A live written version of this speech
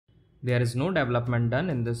There is no development done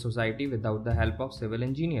in this society without the help of civil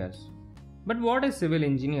engineers. But what is civil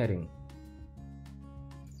engineering?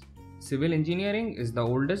 Civil engineering is the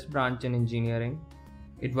oldest branch in engineering.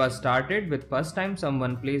 It was started with first time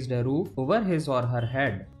someone placed a roof over his or her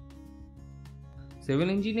head. Civil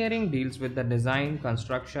engineering deals with the design,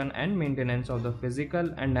 construction and maintenance of the physical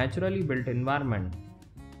and naturally built environment.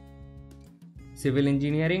 Civil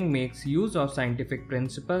engineering makes use of scientific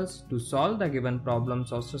principles to solve the given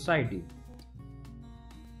problems of society,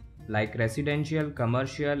 like residential,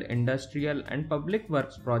 commercial, industrial and public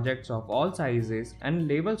works projects of all sizes and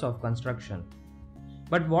levels of construction.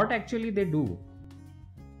 But what actually they do?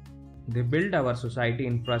 They build our society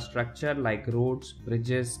infrastructure like roads,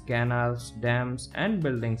 bridges, canals, dams and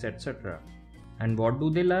buildings, etc. And what do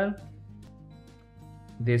they learn?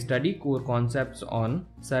 They study core concepts on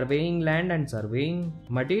surveying land and surveying,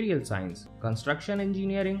 material science, construction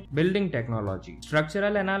engineering, building technology,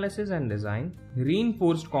 structural analysis and design,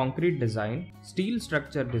 reinforced concrete design, steel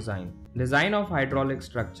structure design, design of hydraulic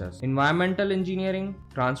structures, environmental engineering,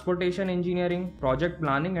 transportation engineering, project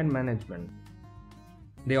planning and management.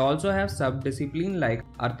 They also have sub-discipline like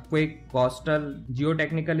earthquake, coastal,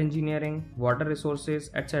 geotechnical engineering, water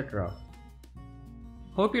resources, etc.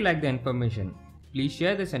 Hope you like the information. Please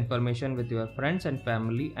share this information with your friends and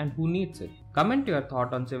family and who needs it. Comment your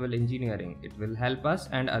thought on civil engineering. It will help us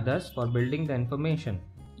and others for building the information.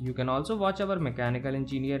 You can also watch our mechanical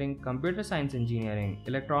engineering, computer science engineering,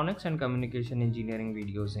 electronics and communication engineering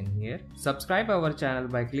videos in here. Subscribe our channel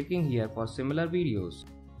by clicking here for similar videos.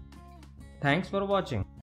 Thanks for watching.